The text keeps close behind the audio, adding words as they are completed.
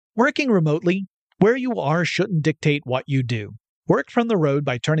Working remotely, where you are shouldn't dictate what you do. Work from the road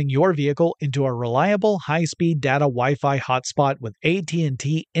by turning your vehicle into a reliable high-speed data Wi-Fi hotspot with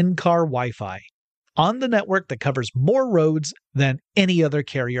AT&T in-car Wi-Fi. On the network that covers more roads than any other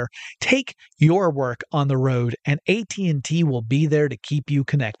carrier, take your work on the road and AT&T will be there to keep you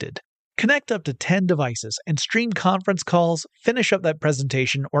connected. Connect up to 10 devices and stream conference calls, finish up that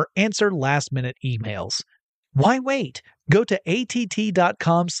presentation, or answer last-minute emails. Why wait? Go to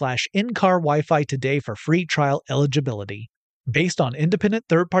att.com/in-car Wi-Fi today for free trial eligibility. Based on independent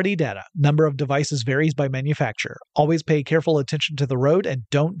third-party data, number of devices varies by manufacturer. Always pay careful attention to the road and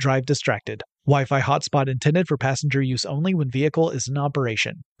don't drive distracted. Wi-Fi hotspot intended for passenger use only when vehicle is in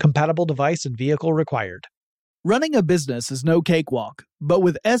operation. Compatible device and vehicle required. Running a business is no cakewalk, but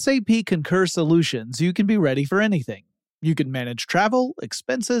with SAP Concur Solutions, you can be ready for anything. You can manage travel,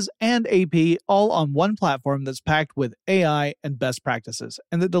 expenses, and AP all on one platform that's packed with AI and best practices,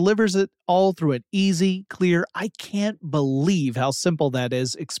 and that delivers it all through an easy, clear, I can't believe how simple that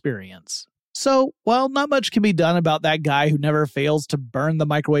is experience. So, while not much can be done about that guy who never fails to burn the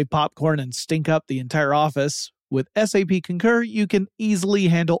microwave popcorn and stink up the entire office, with SAP Concur, you can easily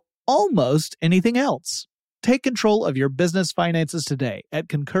handle almost anything else. Take control of your business finances today at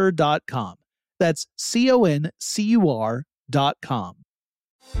Concur.com. That's CONCUR.com.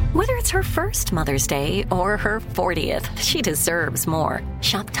 Whether it's her first Mother's Day or her 40th, she deserves more.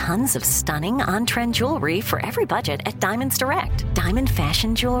 Shop tons of stunning on-trend jewelry for every budget at Diamonds Direct. Diamond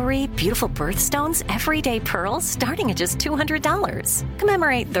fashion jewelry, beautiful birthstones, everyday pearls starting at just $200.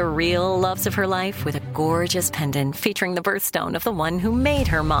 Commemorate the real loves of her life with a gorgeous pendant featuring the birthstone of the one who made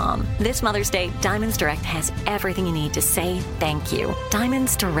her mom. This Mother's Day, Diamonds Direct has everything you need to say thank you.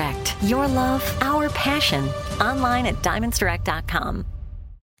 Diamonds Direct. Your love, our passion. Online at diamondsdirect.com.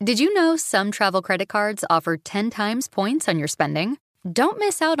 Did you know some travel credit cards offer 10 times points on your spending? Don't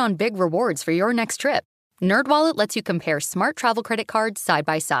miss out on big rewards for your next trip. NerdWallet lets you compare smart travel credit cards side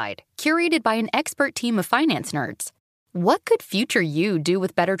by side, curated by an expert team of finance nerds. What could future you do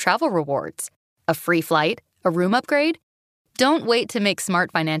with better travel rewards? A free flight? A room upgrade? Don't wait to make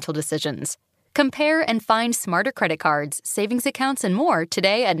smart financial decisions. Compare and find smarter credit cards, savings accounts, and more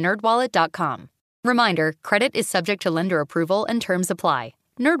today at nerdwallet.com. Reminder, credit is subject to lender approval and terms apply.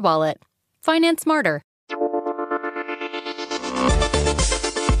 NerdWallet. Finance smarter.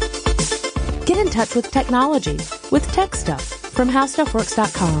 Get in touch with technology with Tech Stuff from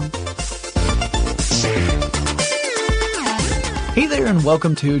HowStuffWorks.com. Hey there and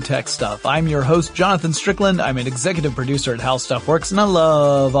welcome to Tech Stuff. I'm your host, Jonathan Strickland. I'm an executive producer at How Stuff Works, and I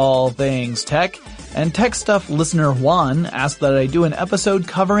love all things tech. And Tech Stuff listener Juan asked that I do an episode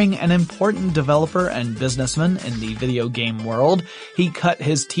covering an important developer and businessman in the video game world. He cut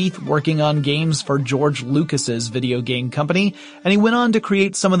his teeth working on games for George Lucas's video game company, and he went on to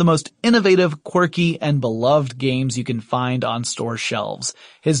create some of the most innovative, quirky, and beloved games you can find on store shelves.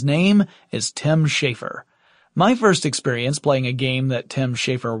 His name is Tim Schafer. My first experience playing a game that Tim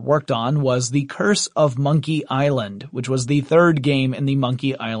Schafer worked on was The Curse of Monkey Island, which was the third game in the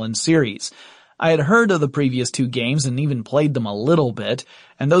Monkey Island series. I had heard of the previous two games and even played them a little bit,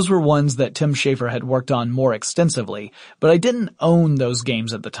 and those were ones that Tim Schafer had worked on more extensively, but I didn't own those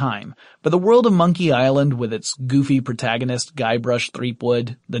games at the time. But the world of Monkey Island, with its goofy protagonist Guybrush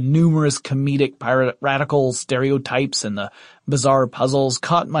Threepwood, the numerous comedic piratical stereotypes, and the bizarre puzzles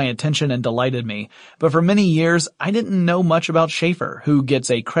caught my attention and delighted me. But for many years, I didn't know much about Schafer, who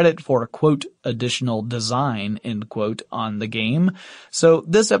gets a credit for, quote, additional design, end quote, on the game. So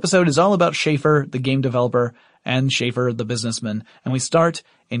this episode is all about Schafer, the game developer, and Schafer, the businessman, and we start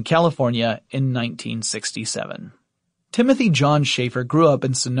in California in 1967. Timothy John Schafer grew up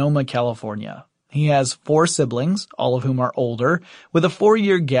in Sonoma, California. He has 4 siblings, all of whom are older, with a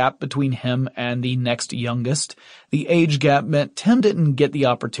 4-year gap between him and the next youngest. The age gap meant Tim didn't get the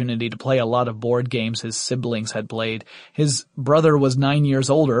opportunity to play a lot of board games his siblings had played. His brother was 9 years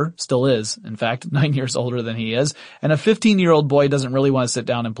older, still is, in fact, 9 years older than he is, and a 15-year-old boy doesn't really want to sit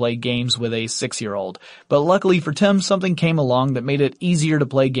down and play games with a 6-year-old. But luckily for Tim, something came along that made it easier to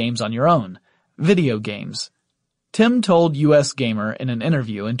play games on your own. Video games. Tim told US Gamer in an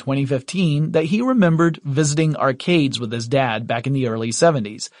interview in 2015 that he remembered visiting arcades with his dad back in the early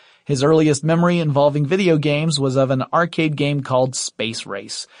 70s. His earliest memory involving video games was of an arcade game called Space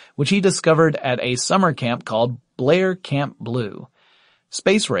Race, which he discovered at a summer camp called Blair Camp Blue.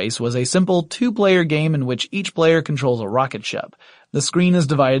 Space Race was a simple 2-player game in which each player controls a rocket ship. The screen is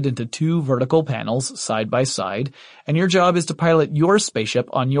divided into 2 vertical panels side by side, and your job is to pilot your spaceship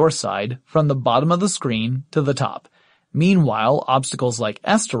on your side from the bottom of the screen to the top. Meanwhile, obstacles like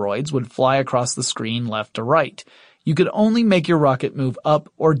asteroids would fly across the screen left to right. You could only make your rocket move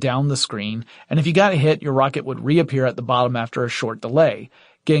up or down the screen, and if you got hit, your rocket would reappear at the bottom after a short delay.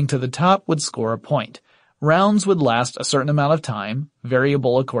 Getting to the top would score a point. Rounds would last a certain amount of time,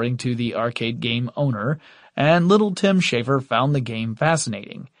 variable according to the arcade game owner, and little Tim Schafer found the game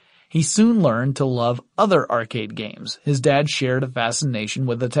fascinating. He soon learned to love other arcade games. His dad shared a fascination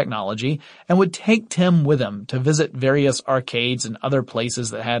with the technology and would take Tim with him to visit various arcades and other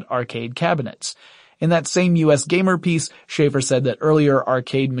places that had arcade cabinets. In that same US Gamer piece, Schafer said that earlier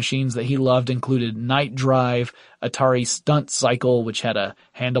arcade machines that he loved included Night Drive, Atari Stunt Cycle, which had a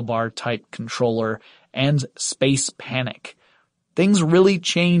handlebar-type controller, and Space Panic. Things really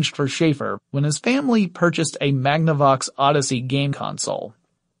changed for Schafer when his family purchased a Magnavox Odyssey game console.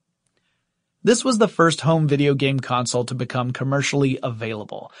 This was the first home video game console to become commercially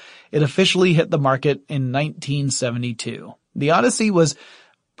available. It officially hit the market in 1972. The Odyssey was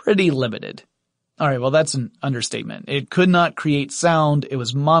pretty limited. Alright, well that's an understatement. It could not create sound, it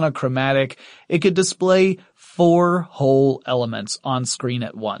was monochromatic, it could display 4 whole elements on screen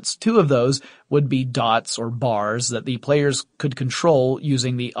at once. 2 of those would be dots or bars that the players could control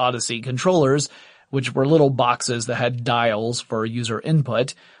using the Odyssey controllers, which were little boxes that had dials for user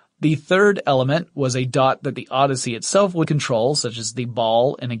input. The third element was a dot that the Odyssey itself would control, such as the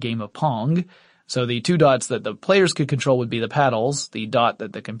ball in a game of Pong. So the 2 dots that the players could control would be the paddles. The dot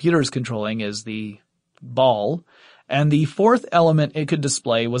that the computer is controlling is the ball. And the 4th element it could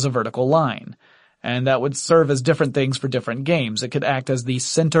display was a vertical line. And that would serve as different things for different games. It could act as the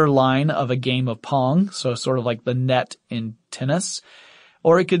center line of a game of Pong, so sort of like the net in tennis.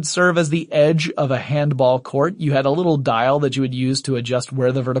 Or it could serve as the edge of a handball court. You had a little dial that you would use to adjust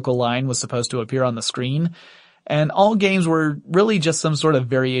where the vertical line was supposed to appear on the screen. And all games were really just some sort of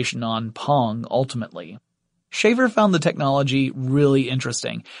variation on Pong, ultimately. Schafer found the technology really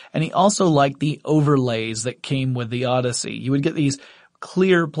interesting, and he also liked the overlays that came with the Odyssey. You would get these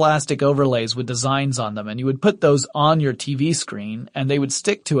clear plastic overlays with designs on them, and you would put those on your TV screen, and they would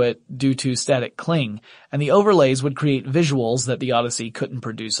stick to it due to static cling, and the overlays would create visuals that the Odyssey couldn't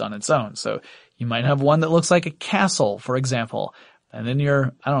produce on its own. So you might have one that looks like a castle, for example, and then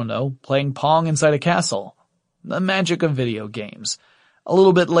you're, playing Pong inside a castle. The magic of video games. A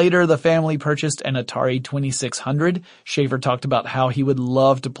little bit later, the family purchased an Atari 2600. Schafer talked about how he would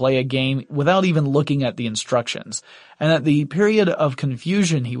love to play a game without even looking at the instructions, and that the period of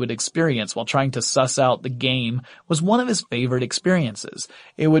confusion he would experience while trying to suss out the game was one of his favorite experiences.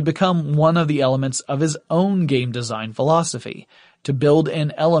 It would become one of the elements of his own game design philosophy, to build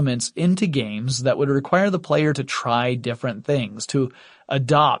in elements into games that would require the player to try different things, to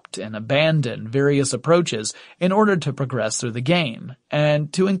adopt and abandon various approaches in order to progress through the game,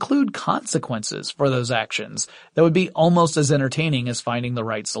 and to include consequences for those actions that would be almost as entertaining as finding the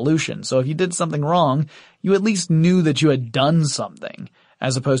right solution. So if you did something wrong, you at least knew that you had done something,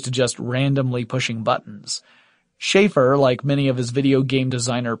 as opposed to just randomly pushing buttons. Schafer, like many of his video game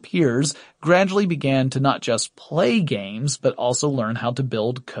designer peers, gradually began to not just play games, but also learn how to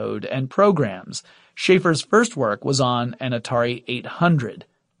build code and programs. Schafer's first work was on an Atari 800,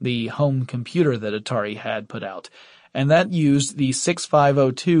 the home computer that Atari had put out, and that used the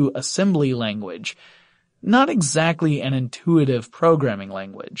 6502 assembly language. Not exactly an intuitive programming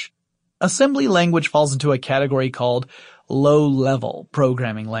language. Assembly language falls into a category called low-level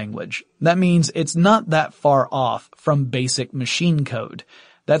programming language. That means it's not that far off from basic machine code.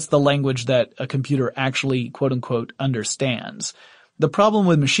 That's the language that a computer actually, quote-unquote, understands. The problem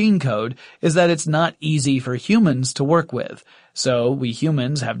with machine code is that it's not easy for humans to work with. So we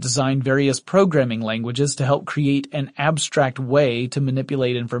humans have designed various programming languages to help create an abstract way to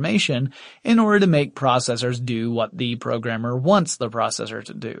manipulate information in order to make processors do what the programmer wants the processor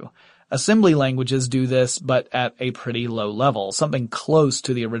to do. Assembly languages do this, but at a pretty low level, something close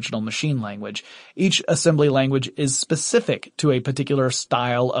to the original machine language. Each assembly language is specific to a particular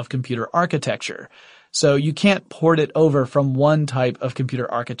style of computer architecture. So you can't port it over from one type of computer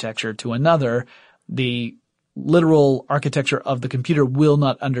architecture to another. The literal architecture of the computer will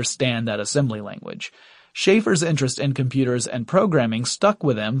not understand that assembly language. Schafer's interest in computers and programming stuck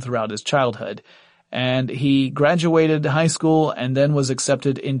with him throughout his childhood, and he graduated high school and then was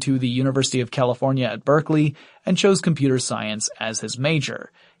accepted into the University of California at Berkeley and chose computer science as his major.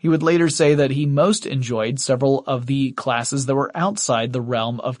 He would later say that he most enjoyed several of the classes that were outside the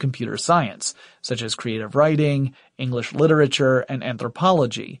realm of computer science, such as creative writing, English literature, and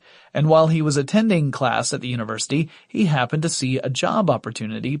anthropology. And while he was attending class at the university, he happened to see a job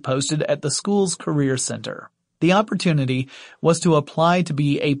opportunity posted at the school's career center. The opportunity was to apply to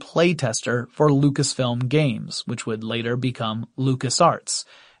be a playtester for Lucasfilm Games, which would later become LucasArts.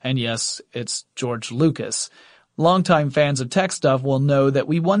 And yes, it's George Lucas. Longtime fans of Tech Stuff will know that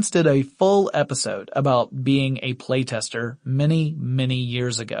we once did a full episode about being a playtester many, many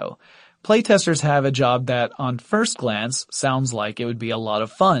years ago. Playtesters have a job that, on first glance, sounds like it would be a lot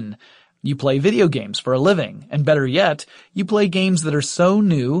of fun. You play video games for a living, and better yet, you play games that are so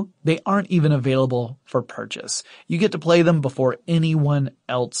new, they aren't even available for purchase. You get to play them before anyone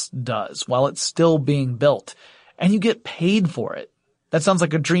else does, while it's still being built. And you get paid for it. That sounds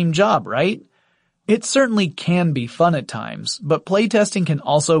like a dream job, right? It certainly can be fun at times, but playtesting can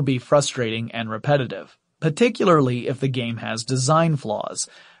also be frustrating and repetitive, particularly if the game has design flaws.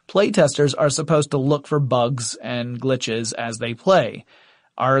 Playtesters are supposed to look for bugs and glitches as they play.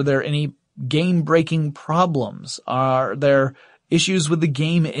 Are there any game-breaking problems? Are there issues with the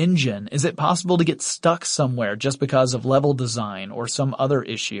game engine? Is it possible to get stuck somewhere just because of level design or some other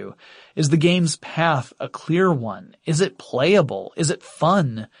issue? Is the game's path a clear one? Is it playable? Is it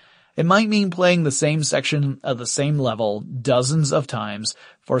fun? It might mean playing the same section of the same level dozens of times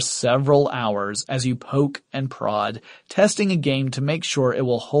for several hours as you poke and prod, testing a game to make sure it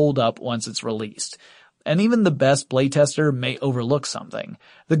will hold up once it's released. And even the best playtester may overlook something.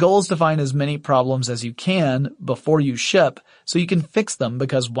 The goal is to find as many problems as you can before you ship so you can fix them,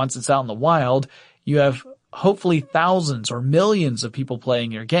 because once it's out in the wild, you have hopefully thousands or millions of people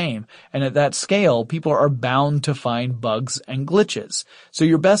playing your game, and at that scale, people are bound to find bugs and glitches. So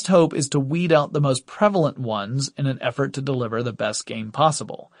your best hope is to weed out the most prevalent ones in an effort to deliver the best game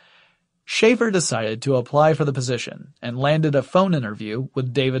possible. Schaefer decided to apply for the position and landed a phone interview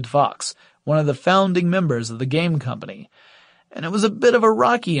with David Fox, one of the founding members of the game company. And it was a bit of a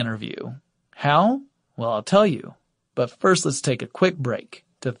rocky interview. How? Well, I'll tell you. But first, let's take a quick break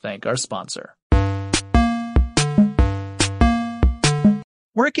to thank our sponsor.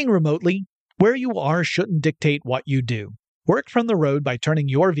 Working remotely, where you are shouldn't dictate what you do. Work from the road by turning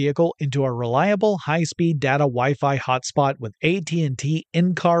your vehicle into a reliable high-speed data Wi-Fi hotspot with AT&T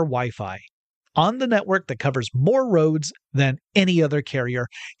in-car Wi-Fi. On the network that covers more roads than any other carrier,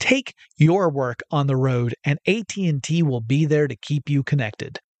 take your work on the road and AT&T will be there to keep you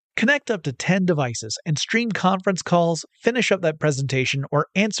connected. Connect up to 10 devices and stream conference calls, finish up that presentation, or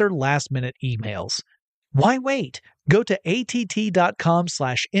answer last-minute emails. Why wait? Go to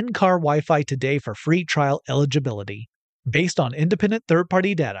att.com/in-car Wi-Fi today for free trial eligibility. Based on independent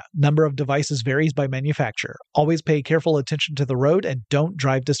third-party data, number of devices varies by manufacturer. Always pay careful attention to the road and don't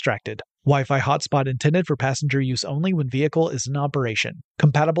drive distracted. Wi-Fi hotspot intended for passenger use only when vehicle is in operation.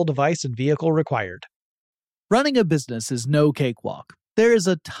 Compatible device and vehicle required. Running a business is no cakewalk. There is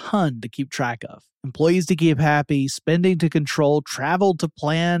a ton to keep track of. Employees to keep happy, spending to control, travel to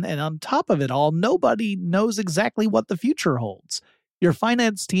plan, and on top of it all, nobody knows exactly what the future holds. Your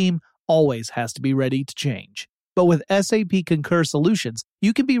finance team always has to be ready to change. But with SAP Concur Solutions,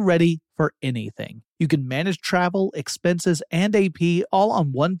 you can be ready for anything. You can manage travel, expenses, and AP all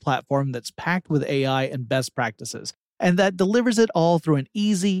on one platform that's packed with AI and best practices, and that delivers it all through an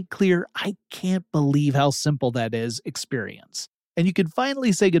easy, clear, I can't believe how simple that is experience. And you can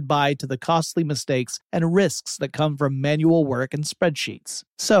finally say goodbye to the costly mistakes and risks that come from manual work and spreadsheets.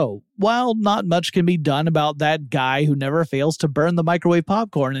 So, while not much can be done about that guy who never fails to burn the microwave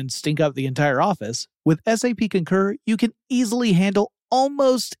popcorn and stink up the entire office, with SAP Concur, you can easily handle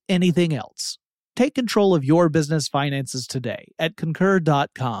almost anything else. Take control of your business finances today at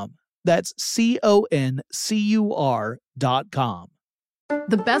Concur.com. That's CONCUR.com.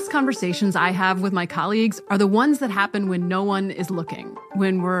 The best conversations I have with my colleagues are the ones that happen when no one is looking,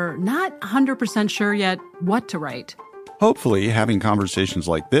 when we're not 100% sure yet what to write. Hopefully, having conversations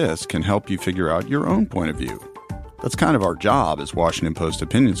like this can help you figure out your own point of view. That's kind of our job as Washington Post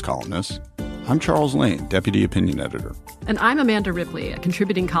opinions columnists. I'm Charles Lane, Deputy Opinion Editor. And I'm Amanda Ripley, a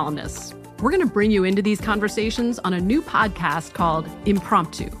contributing columnist. We're going to bring you into these conversations on a new podcast called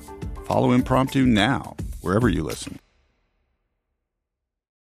Impromptu. Follow Impromptu now, wherever you listen.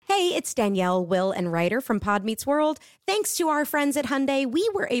 Hey, it's Danielle, Will, and Ryder from Pod Meets World. Thanks to our friends at Hyundai, we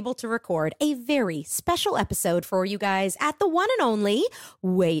were able to record a very special episode for you guys at the one and only,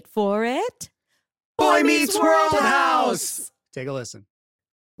 wait for it, Boy Meets World House! Take a listen.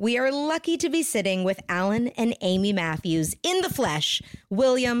 We are lucky to be sitting with Alan and Amy Matthews in the flesh,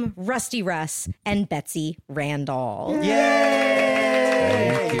 William, Rusty Russ, and Betsy Randall. Yay!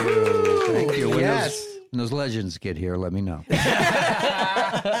 Thank you. Thank you. Yes. When those legends get here, let me know.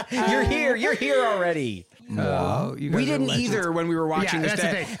 You're here already. Oh, you guys we are didn't legends. either when we were watching this. That's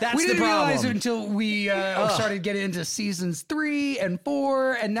the thing. That's we the didn't realize problem. it until we started getting into seasons 3 and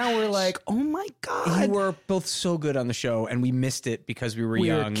 4, and now we're like, oh my god, You were both so good on the show, and we missed it because we were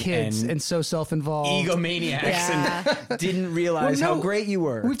young kids and so self-involved, egomaniacs, and didn't realize how great you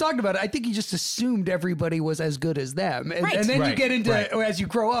were. We've talked about it. I think you just assumed everybody was as good as them, and then you get into as you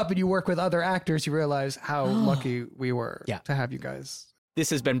grow up and you work with other actors, you realize how lucky we were to have you guys. This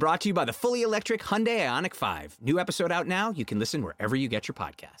has been brought to you by the fully electric Hyundai Ioniq 5. New episode out now. You can listen wherever you get your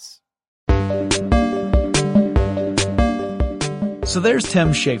podcasts. So there's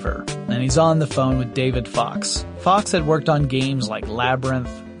Tim Schafer, and he's on the phone with David Fox. Fox had worked on games like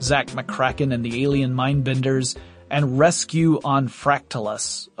Labyrinth, Zak McKracken and the Alien Mindbenders, and Rescue on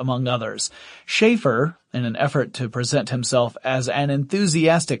Fractalus, among others. Schafer, in an effort to present himself as an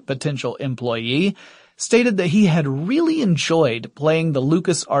enthusiastic potential employee, stated that he had really enjoyed playing the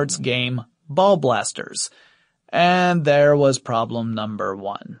LucasArts game Ball Blasters. And there was problem number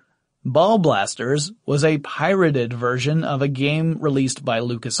 1. Ball Blasters was a pirated version of a game released by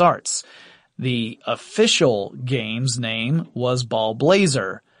LucasArts. The official game's name was Ball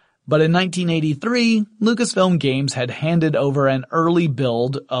Blazer, but in 1983, Lucasfilm Games had handed over an early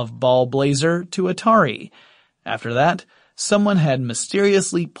build of Ball Blazer to Atari. After that, someone had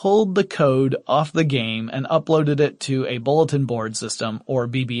mysteriously pulled the code off the game and uploaded it to a bulletin board system, or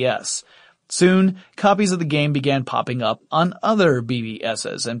BBS. Soon, copies of the game began popping up on other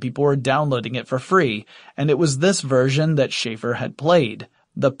BBSs, and people were downloading it for free, and it was this version that Schafer had played,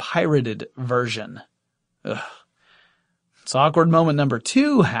 the pirated version. Ugh. So awkward moment number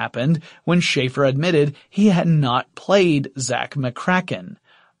 2 happened when Schafer admitted he had not played Zak McKracken.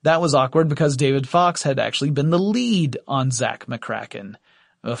 That was awkward because David Fox had actually been the lead on Zak McKracken.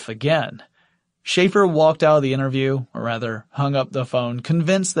 Again. Schafer walked out of the interview, or rather hung up the phone,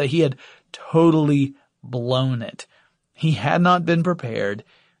 convinced that he had totally blown it. He had not been prepared,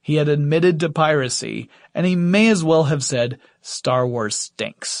 he had admitted to piracy, and he may as well have said, Star Wars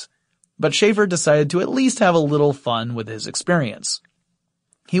stinks. But Schafer decided to at least have a little fun with his experience.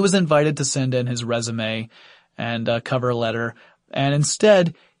 He was invited to send in his resume and a cover letter, and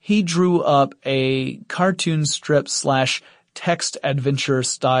instead, he drew up a cartoon strip / text adventure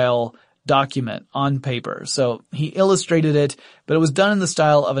style document on paper. So he illustrated it, but it was done in the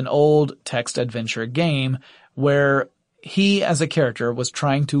style of an old text adventure game where he as a character was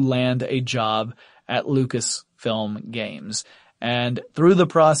trying to land a job at Lucasfilm Games. And through the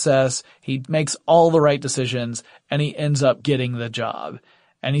process, he makes all the right decisions and he ends up getting the job.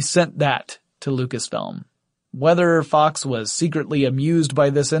 And he sent that to Lucasfilm. Whether Fox was secretly amused by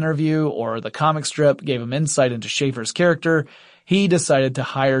this interview or the comic strip gave him insight into Schafer's character, he decided to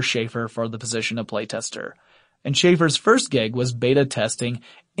hire Schafer for the position of playtester. And Schafer's first gig was beta testing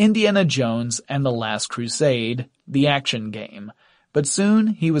Indiana Jones and the Last Crusade, the action game. But soon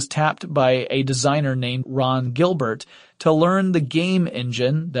he was tapped by a designer named Ron Gilbert to learn the game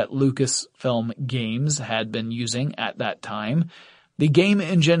engine that Lucasfilm Games had been using at that time. The game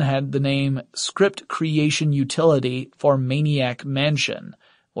engine had the name Script Creation Utility for Maniac Mansion,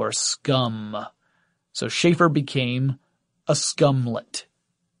 or SCUM. So Schafer became a scumlet.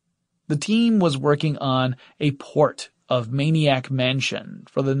 The team was working on a port of Maniac Mansion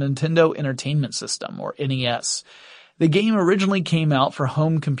for the Nintendo Entertainment System, or NES. The game originally came out for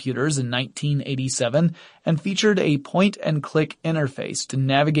home computers in 1987 and featured a point-and-click interface to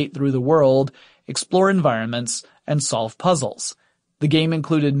navigate through the world, explore environments, and solve puzzles. The game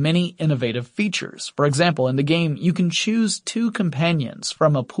included many innovative features. For example, in the game, you can choose 2 companions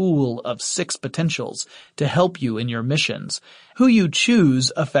from a pool of 6 potentials to help you in your missions. Who you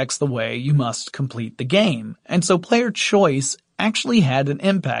choose affects the way you must complete the game, and so player choice actually had an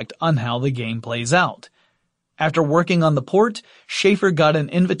impact on how the game plays out. After working on the port, Schafer got an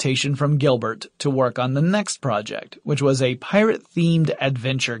invitation from Gilbert to work on the next project, which was a pirate-themed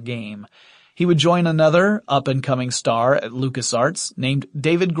adventure game. He would join another up-and-coming star at LucasArts named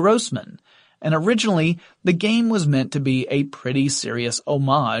David Grossman, and originally the game was meant to be a pretty serious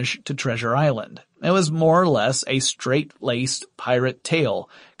homage to Treasure Island. It was more or less a straight-laced pirate tale,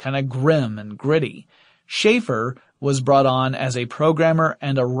 kind of grim and gritty. Schafer was brought on as a programmer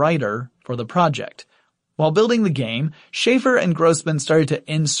and a writer for the project. While building the game, Schafer and Grossman started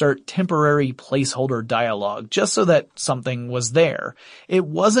to insert temporary placeholder dialogue just so that something was there. It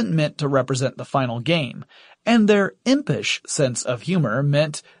wasn't meant to represent the final game, and their impish sense of humor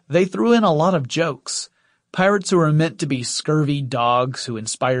meant they threw in a lot of jokes. Pirates who were meant to be scurvy dogs who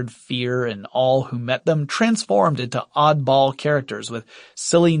inspired fear in all who met them transformed into oddball characters with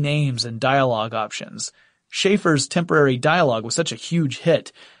silly names and dialogue options. Schafer's temporary dialogue was such a huge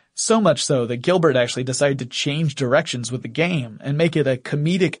hit So much so that Gilbert actually decided to change directions with the game and make it a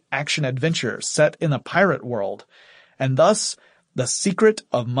comedic action-adventure set in a pirate world. And thus, The Secret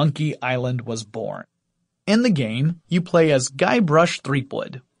of Monkey Island was born. In the game, you play as Guybrush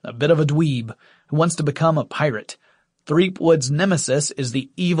Threepwood, a bit of a dweeb, who wants to become a pirate. Threepwood's nemesis is the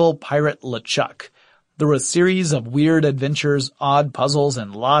evil pirate LeChuck. Through a series of weird adventures, odd puzzles,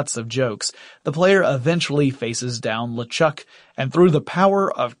 and lots of jokes, the player eventually faces down LeChuck, and through the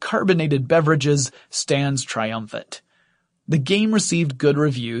power of carbonated beverages, stands triumphant. The game received good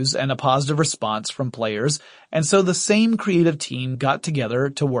reviews and a positive response from players, and so the same creative team got together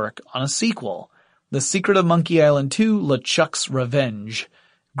to work on a sequel, The Secret of Monkey Island 2: LeChuck's Revenge.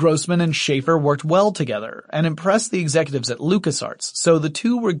 Grossman and Schafer worked well together and impressed the executives at LucasArts, so the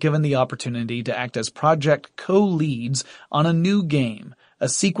two were given the opportunity to act as project co-leads on a new game, a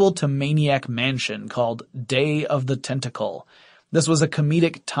sequel to Maniac Mansion called Day of the Tentacle. This was a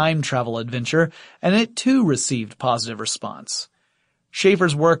comedic time travel adventure, and it too received positive response.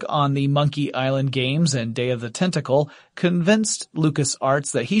 Schafer's work on the Monkey Island games and Day of the Tentacle convinced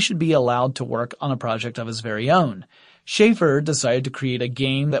LucasArts that he should be allowed to work on a project of his very own. Schafer decided to create a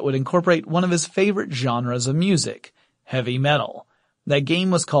game that would incorporate one of his favorite genres of music, heavy metal. That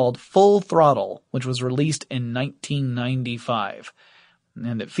game was called Full Throttle, which was released in 1995.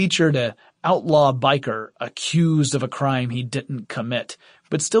 And it featured an outlaw biker accused of a crime he didn't commit,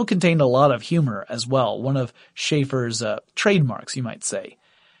 but still contained a lot of humor as well, one of Schafer's trademarks, you might say.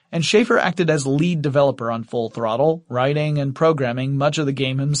 And Schafer acted as lead developer on Full Throttle, writing and programming much of the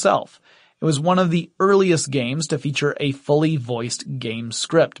game himself. It was one of the earliest games to feature a fully voiced game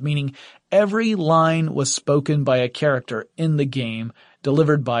script, meaning every line was spoken by a character in the game,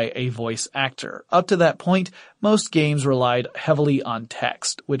 delivered by a voice actor. Up to that point, most games relied heavily on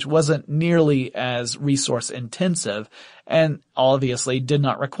text, which wasn't nearly as resource intensive and obviously did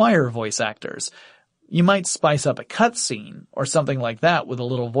not require voice actors. You might spice up a cutscene or something like that with a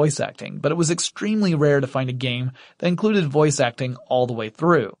little voice acting, but it was extremely rare to find a game that included voice acting all the way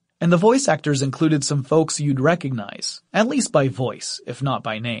through. And the voice actors included some folks you'd recognize, at least by voice, if not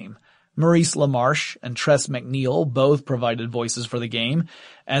by name. Maurice LaMarche and Tress MacNeille both provided voices for the game,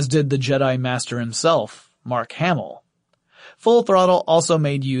 as did the Jedi Master himself, Mark Hamill. Full Throttle also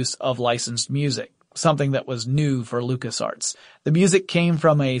made use of licensed music, something that was new for LucasArts. The music came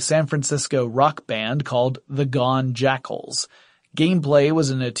from a San Francisco rock band called the Gone Jackals. Gameplay was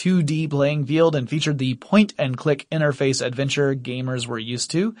in a 2D playing field and featured the point-and-click interface adventure gamers were used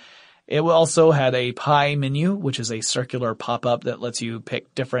to. It also had a pie menu, which is a circular pop-up that lets you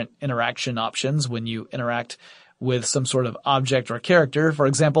pick different interaction options when you interact with some sort of object or character. For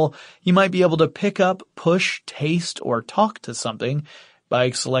example, you might be able to pick up, push, taste, or talk to something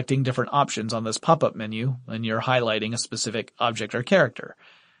by selecting different options on this pop-up menu when you're highlighting a specific object or character.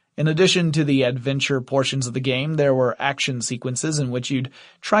 In addition to the adventure portions of the game, there were action sequences in which you'd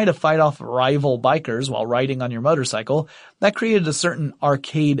try to fight off rival bikers while riding on your motorcycle. That created a certain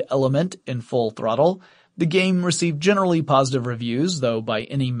arcade element in Full Throttle. The game received generally positive reviews, though by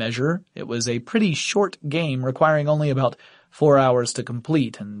any measure, it was a pretty short game requiring only about 4 hours to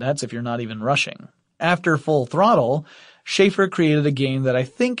complete, and that's if you're not even rushing. After Full Throttle, Schafer created a game that I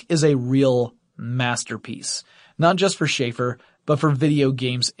think is a real masterpiece. Not just for Schafer, but for video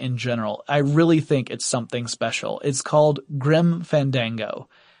games in general. I really think it's something special. It's called Grim Fandango.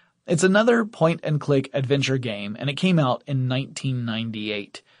 It's another point-and-click adventure game, and it came out in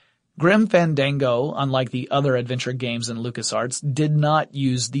 1998. Grim Fandango, unlike the other adventure games in LucasArts, did not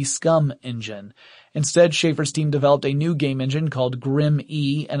use the SCUM engine. Instead, Schafer's team developed a new game engine called Grim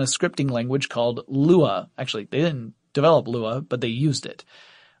E and a scripting language called Lua. Actually, they didn't develop Lua, but they used it.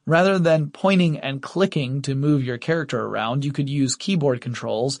 Rather than pointing and clicking to move your character around, you could use keyboard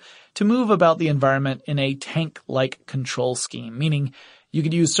controls to move about the environment in a tank-like control scheme, meaning you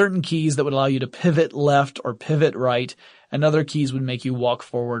could use certain keys that would allow you to pivot left or pivot right, and other keys would make you walk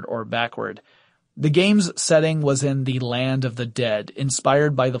forward or backward. The game's setting was in the Land of the Dead,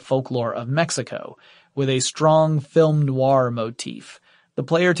 inspired by the folklore of Mexico, with a strong film noir motif. The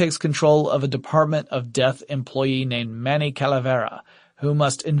player takes control of a Department of Death employee named Manny Calavera, who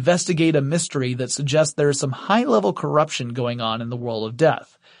must investigate a mystery that suggests there is some high-level corruption going on in the world of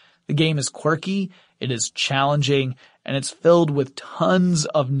death. The game is quirky, it is challenging, and it's filled with tons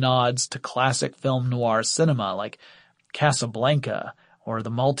of nods to classic film noir cinema like Casablanca or The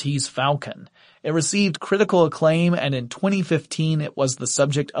Maltese Falcon. It received critical acclaim, and in 2015 it was the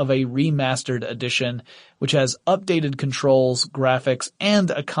subject of a remastered edition, which has updated controls, graphics, and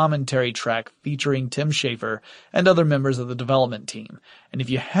a commentary track featuring Tim Schafer and other members of the development team. And if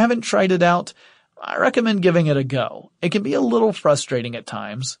you haven't tried it out, I recommend giving it a go. It can be a little frustrating at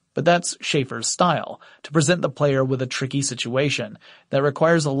times, but that's Schafer's style, to present the player with a tricky situation that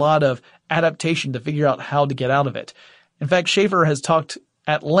requires a lot of adaptation to figure out how to get out of it. In fact, Schafer has talked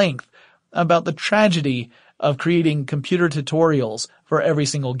at length about the tragedy of creating computer tutorials for every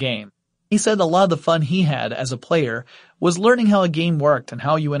single game. He said a lot of the fun he had as a player was learning how a game worked and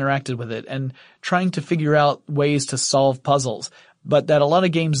how you interacted with it and trying to figure out ways to solve puzzles, but that a lot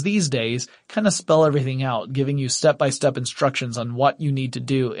of games these days kind of spell everything out, giving you step-by-step instructions on what you need to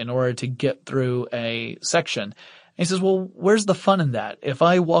do in order to get through a section. And he says, well, where's the fun in that? If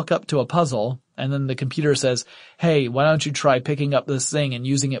I walk up to a puzzle and then the computer says, hey, why don't you try picking up this thing and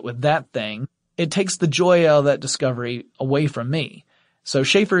using it with that thing? It takes the joy out of that discovery away from me. So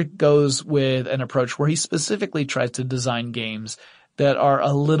Schafer goes with an approach where he specifically tries to design games that are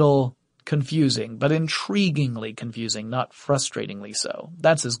a little confusing, but intriguingly confusing, not frustratingly so.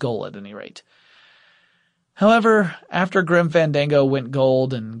 That's his goal at any rate. However, after Grim Fandango went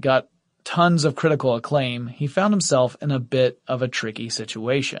gold and got tons of critical acclaim, he found himself in a bit of a tricky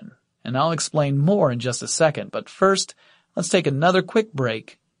situation. And I'll explain more in just a second, but first, let's take another quick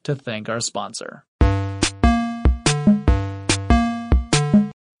break to thank our sponsor.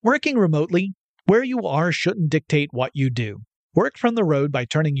 Working remotely, where you are shouldn't dictate what you do. Work from the road by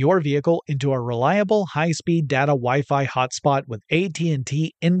turning your vehicle into a reliable high-speed data Wi-Fi hotspot with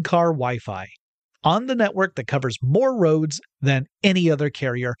AT&T in-car Wi-Fi. On the network that covers more roads than any other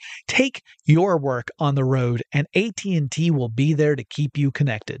carrier, take your work on the road and AT&T will be there to keep you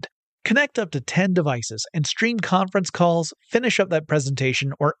connected. Connect up to 10 devices and stream conference calls, finish up that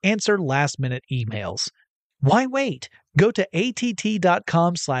presentation, or answer last-minute emails. Why wait? Go to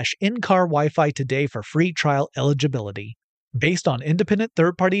att.com/in-car Wi-Fi today for free trial eligibility. Based on independent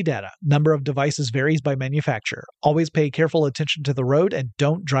third-party data, number of devices varies by manufacturer. Always pay careful attention to the road and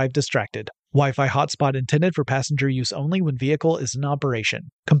don't drive distracted. Wi-Fi hotspot intended for passenger use only when vehicle is in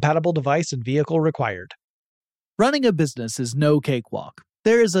operation. Compatible device and vehicle required. Running a business is no cakewalk.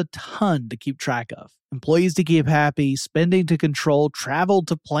 There is a ton to keep track of. Employees to keep happy, spending to control, travel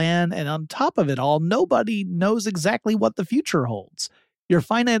to plan, and on top of it all, nobody knows exactly what the future holds. Your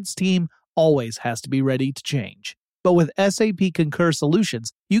finance team always has to be ready to change. But with SAP Concur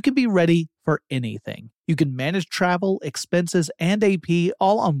Solutions, you can be ready for anything. You can manage travel, expenses, and AP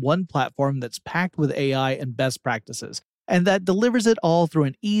all on one platform that's packed with AI and best practices, and that delivers it all through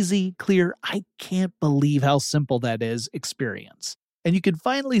an easy, clear, I can't believe how simple that is experience. And you can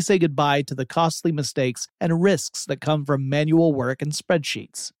finally say goodbye to the costly mistakes and risks that come from manual work and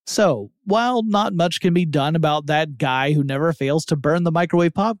spreadsheets. So, while not much can be done about that guy who never fails to burn the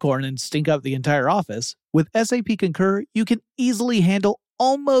microwave popcorn and stink up the entire office, with SAP Concur, you can easily handle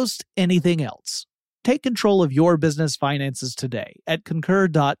almost anything else. Take control of your business finances today at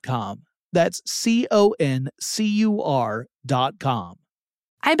Concur.com. That's CONCUR.com.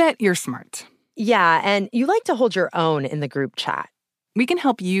 I bet you're smart. Yeah, and you like to hold your own in the group chat. We can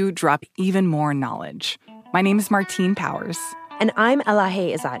help you drop even more knowledge. My name is Martine Powers. And I'm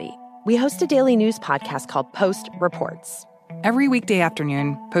Elahe Izadi. We host a daily news podcast called Post Reports. Every weekday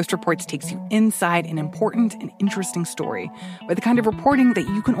afternoon, Post Reports takes you inside an important and interesting story with the kind of reporting that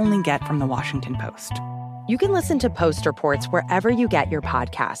you can only get from the Washington Post. You can listen to Post Reports wherever you get your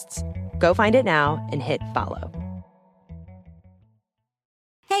podcasts. Go find it now and hit follow.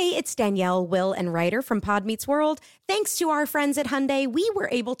 Hey, it's Danielle, Will, and Ryder from Pod Meets World. Thanks to our friends at Hyundai, we were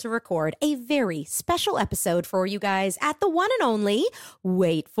able to record a very special episode for you guys at the one and only,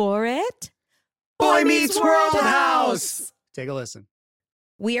 wait for it, Boy Meets World House! Take a listen.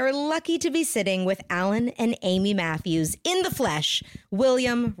 We are lucky to be sitting with Alan and Amy Matthews in the flesh,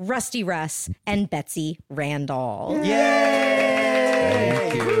 William, Rusty Russ, and Betsy Randall. Yay!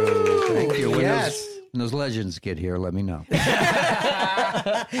 Thank you. Thank you. Yes. When those legends get here, let me know.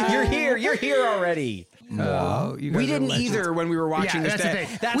 You're here already. We didn't either when we were watching this.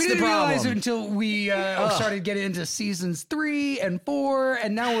 We didn't realize it until we started getting into seasons 3 and 4,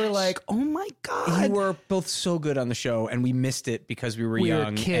 and now we're like, oh my God. You were both so good on the show, and we missed it because we were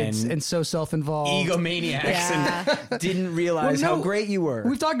young. We were kids and so self-involved. Egomaniacs and didn't realize how great you were.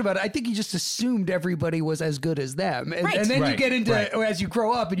 We've talked about it. I think you just assumed everybody was as good as them. And then you get into, as you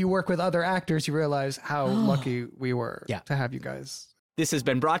grow up and you work with other actors, you realize how lucky we were to have you guys. This has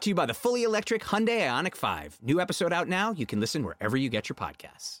been brought to you by the fully electric Hyundai Ioniq 5. New episode out now. You can listen wherever you get your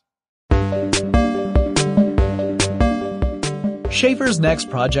podcasts. Schafer's next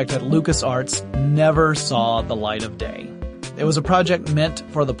project at LucasArts never saw the light of day. It was a project meant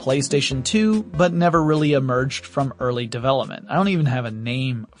for the PlayStation 2, but never really emerged from early development. I don't even have a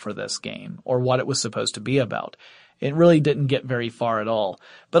name for this game, or what it was supposed to be about. It really didn't get very far at all.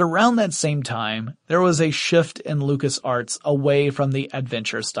 But around that same time, there was a shift in LucasArts away from the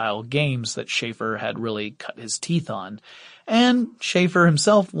adventure-style games that Schafer had really cut his teeth on. And Schafer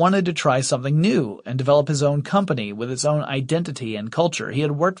himself wanted to try something new and develop his own company with its own identity and culture. He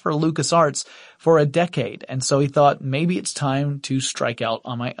had worked for LucasArts for a decade, and so he thought maybe it's time to strike out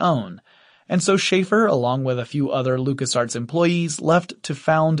on my own. And so Schafer, along with a few other LucasArts employees, left to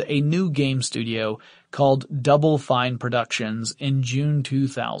found a new game studio called Double Fine Productions in June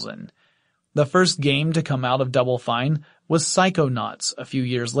 2000. The first game to come out of Double Fine was Psychonauts a few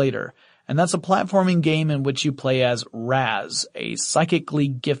years later, and that's a platforming game in which you play as Raz, a psychically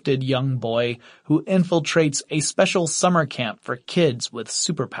gifted young boy who infiltrates a special summer camp for kids with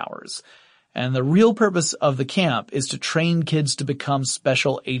superpowers. And the real purpose of the camp is to train kids to become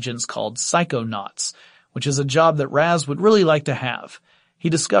special agents called Psychonauts, which is a job that Raz would really like to have. He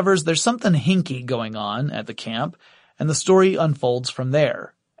discovers there's something hinky going on at the camp, and the story unfolds from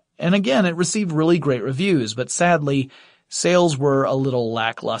there. And again, it received really great reviews, but sadly, sales were a little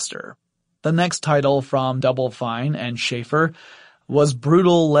lackluster. The next title from Double Fine and Schafer was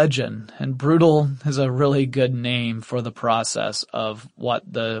Brutal Legend, and Brutal is a really good name for the process of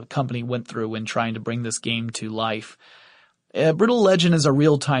what the company went through when trying to bring this game to life. Brutal Legend is a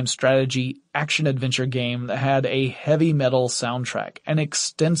real-time strategy action-adventure game that had a heavy metal soundtrack, an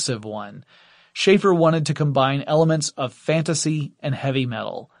extensive one. Schafer wanted to combine elements of fantasy and heavy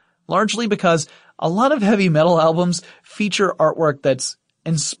metal, largely because a lot of heavy metal albums feature artwork that's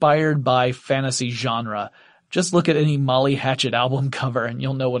inspired by fantasy genre. Just look at any Molly Hatchet album cover and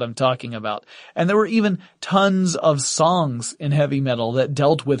you'll know what I'm talking about. And there were even tons of songs in heavy metal that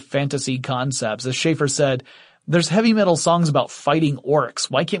dealt with fantasy concepts. As Schafer said, there's heavy metal songs about fighting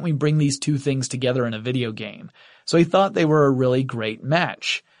orcs. Why can't we bring these two things together in a video game? So he thought they were a really great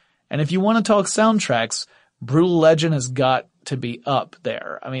match. And if you want to talk soundtracks, Brutal Legend has got to be up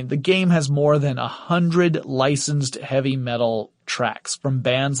there. I mean, the game has more than 100 licensed heavy metal tracks from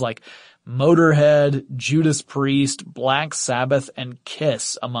bands like Motorhead, Judas Priest, Black Sabbath, and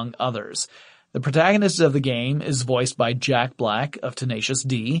Kiss, among others. The protagonist of the game is voiced by Jack Black of Tenacious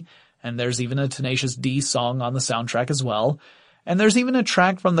D, and there's even a Tenacious D song on the soundtrack as well. And there's even a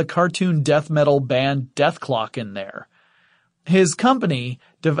track from the cartoon death metal band Deathclock in there. His company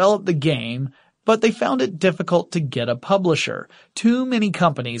developed the game, but they found it difficult to get a publisher. Too many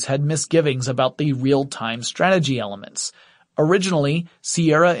companies had misgivings about the real-time strategy elements. Originally,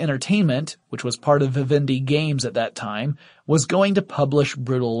 Sierra Entertainment, which was part of Vivendi Games at that time, was going to publish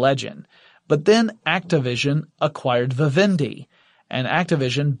Brutal Legend. But then Activision acquired Vivendi, and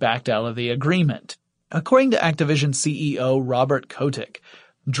Activision backed out of the agreement. According to Activision CEO Robert Kotick,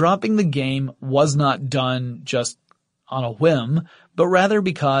 dropping the game was not done just on a whim, but rather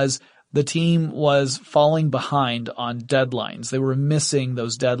because the team was falling behind on deadlines. They were missing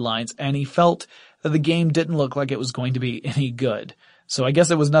those deadlines, and he felt that the game didn't look like it was going to be any good. So I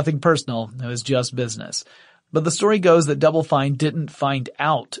guess it was nothing personal, it was just business. But the story goes that Double Fine didn't find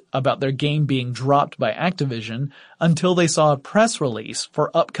out about their game being dropped by Activision until they saw a press release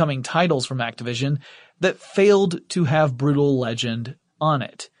for upcoming titles from Activision that failed to have Brutal Legend on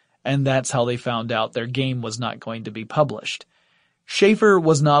it. And that's how they found out their game was not going to be published. Schafer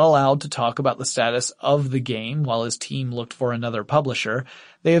was not allowed to talk about the status of the game while his team looked for another publisher.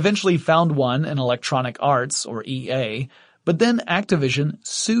 They eventually found one in Electronic Arts, or EA, but then Activision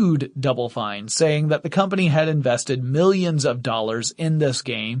sued Double Fine, saying that the company had invested millions of dollars in this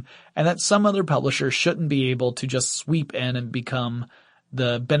game and that some other publisher shouldn't be able to just sweep in and become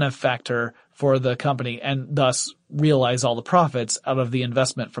the benefactor for the company and thus realize all the profits out of the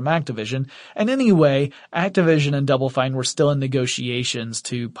investment from Activision. And anyway, Activision and Double Fine were still in negotiations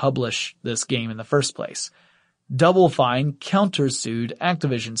to publish this game in the first place. Double Fine countersued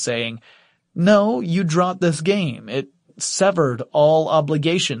Activision saying, "No, you dropped this game. It severed all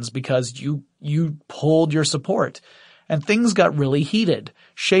obligations because you pulled your support." And things got really heated.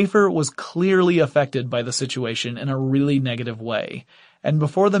 Schafer was clearly affected by the situation in a really negative way. And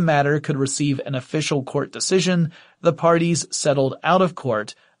before the matter could receive an official court decision, the parties settled out of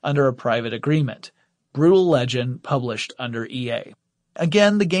court under a private agreement. Brutal Legend published under EA.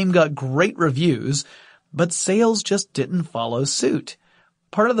 Again, the game got great reviews, but sales just didn't follow suit.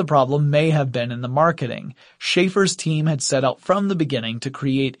 Part of the problem may have been in the marketing. Schafer's team had set out from the beginning to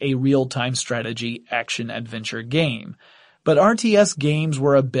create a real-time strategy action-adventure game. But RTS games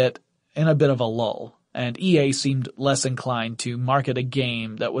were in a bit of a lull, and EA seemed less inclined to market a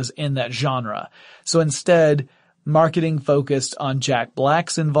game that was in that genre. So instead, Marketing focused on Jack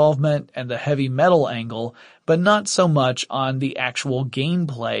Black's involvement and the heavy metal angle, but not so much on the actual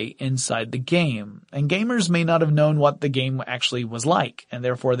gameplay inside the game. And gamers may not have known what the game actually was like, and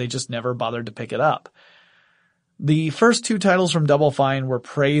therefore they just never bothered to pick it up. The first 2 titles from Double Fine were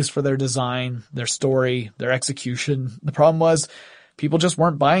praised for their design, their story, their execution. The problem was, people just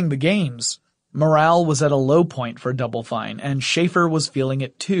weren't buying the games. Morale was at a low point for Double Fine, and Schafer was feeling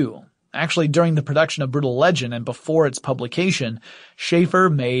it too. Actually, during the production of Brutal Legend and before its publication, Schafer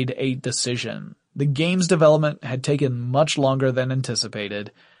made a decision. The game's development had taken much longer than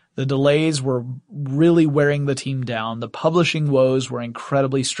anticipated. The delays were really wearing the team down. The publishing woes were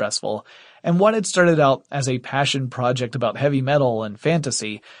incredibly stressful. And what had started out as a passion project about heavy metal and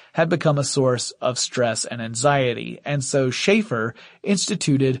fantasy had become a source of stress and anxiety. And so Schafer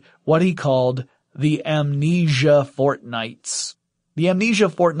instituted what he called the Amnesia Fortnights. The Amnesia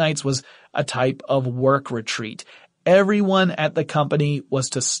Fortnights was a type of work retreat. Everyone at the company was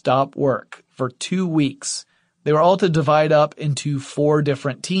to stop work for 2 weeks. They were all to divide up into 4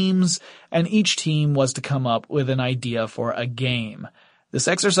 different teams, and each team was to come up with an idea for a game. This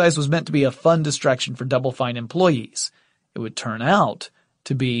exercise was meant to be a fun distraction for Double Fine employees. It would turn out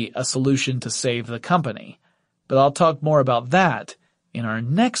to be a solution to save the company. But I'll talk more about that in our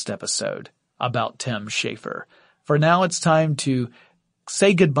next episode about Tim Schafer. For now, it's time to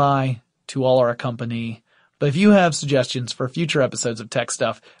say goodbye to all our company. But if you have suggestions for future episodes of Tech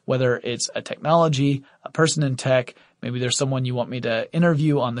Stuff, whether it's a technology, a person in tech, maybe there's someone you want me to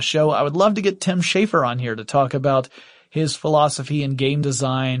interview on the show, I would love to get Tim Schafer on here to talk about his philosophy in game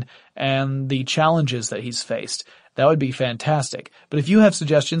design and the challenges that he's faced. That would be fantastic. But if you have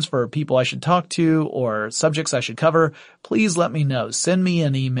suggestions for people I should talk to or subjects I should cover, please let me know. Send me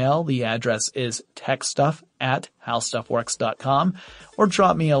an email. The address is techstuff@howstuffworks.com, or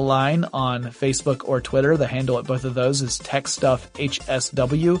drop me a line on Facebook or Twitter. The handle at both of those is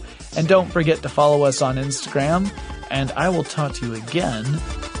TechStuffHSW. And don't forget to follow us on Instagram. And I will talk to you again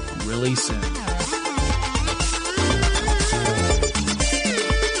really soon.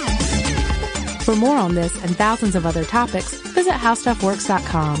 For more on this and thousands of other topics, visit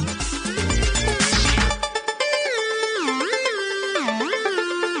howstuffworks.com.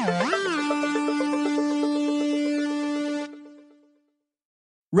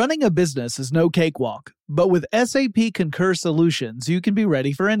 Running a business is no cakewalk, but with SAP Concur Solutions, you can be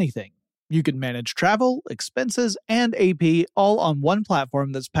ready for anything. You can manage travel, expenses, and AP all on one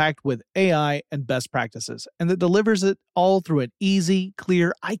platform that's packed with AI and best practices, and that delivers it all through an easy,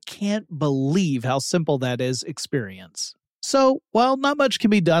 clear, I can't believe how simple that is experience. So, while not much can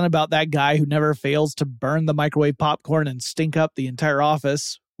be done about that guy who never fails to burn the microwave popcorn and stink up the entire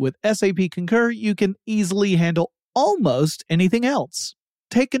office, with SAP Concur, you can easily handle almost anything else.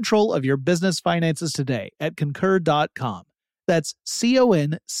 Take control of your business finances today at concur.com. That's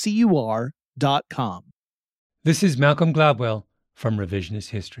CONCUR.com. This is Malcolm Gladwell from Revisionist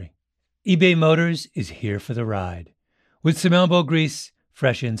History. eBay Motors is here for the ride. With some elbow grease,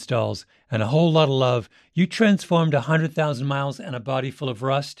 fresh installs, and a whole lot of love, you transformed 100,000 miles and a body full of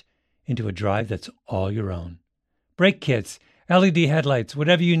rust into a drive that's all your own. Brake kits, LED headlights,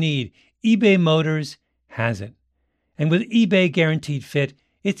 whatever you need, eBay Motors has it. And with eBay Guaranteed Fit,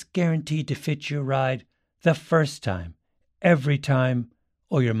 it's guaranteed to fit your ride the first time, every time,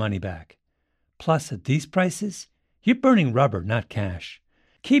 or your money back. Plus, at these prices, you're burning rubber, not cash.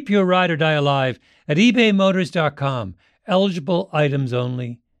 Keep your ride or die alive at ebaymotors.com. Eligible items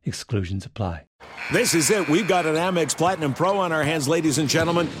only. Exclusions apply. This is it. We've got an Amex Platinum Pro on our hands, ladies and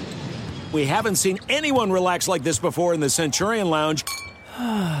gentlemen. We haven't seen anyone relax like this before in the Centurion Lounge.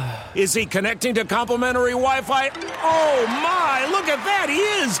 Is he connecting to complimentary Wi-Fi? Oh, my! Look at that! He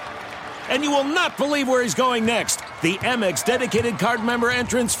is! And you will not believe where he's going next. The Amex dedicated card member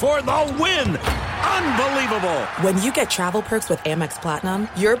entrance for the win. Unbelievable. When you get travel perks with Amex Platinum,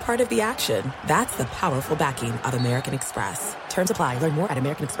 you're part of the action. That's the powerful backing of American Express. Terms apply. Learn more at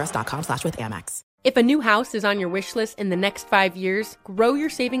americanexpress.com/withAmex. If a new house is on your wish list in the next 5 years, grow your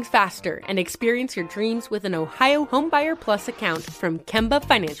savings faster and experience your dreams with an Ohio Homebuyer Plus account from Kemba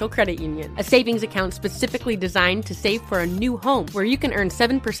Financial Credit Union. A savings account specifically designed to save for a new home, where you can earn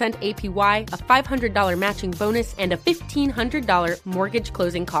 7% APY, a $500 matching bonus, and a $1,500 mortgage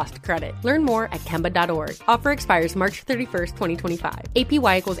closing cost credit. Learn more at Kemba.org. Offer expires March 31st, 2025.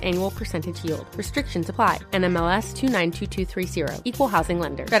 APY equals annual percentage yield. Restrictions apply. NMLS 292230. Equal housing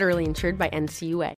lender. Federally insured by NCUA.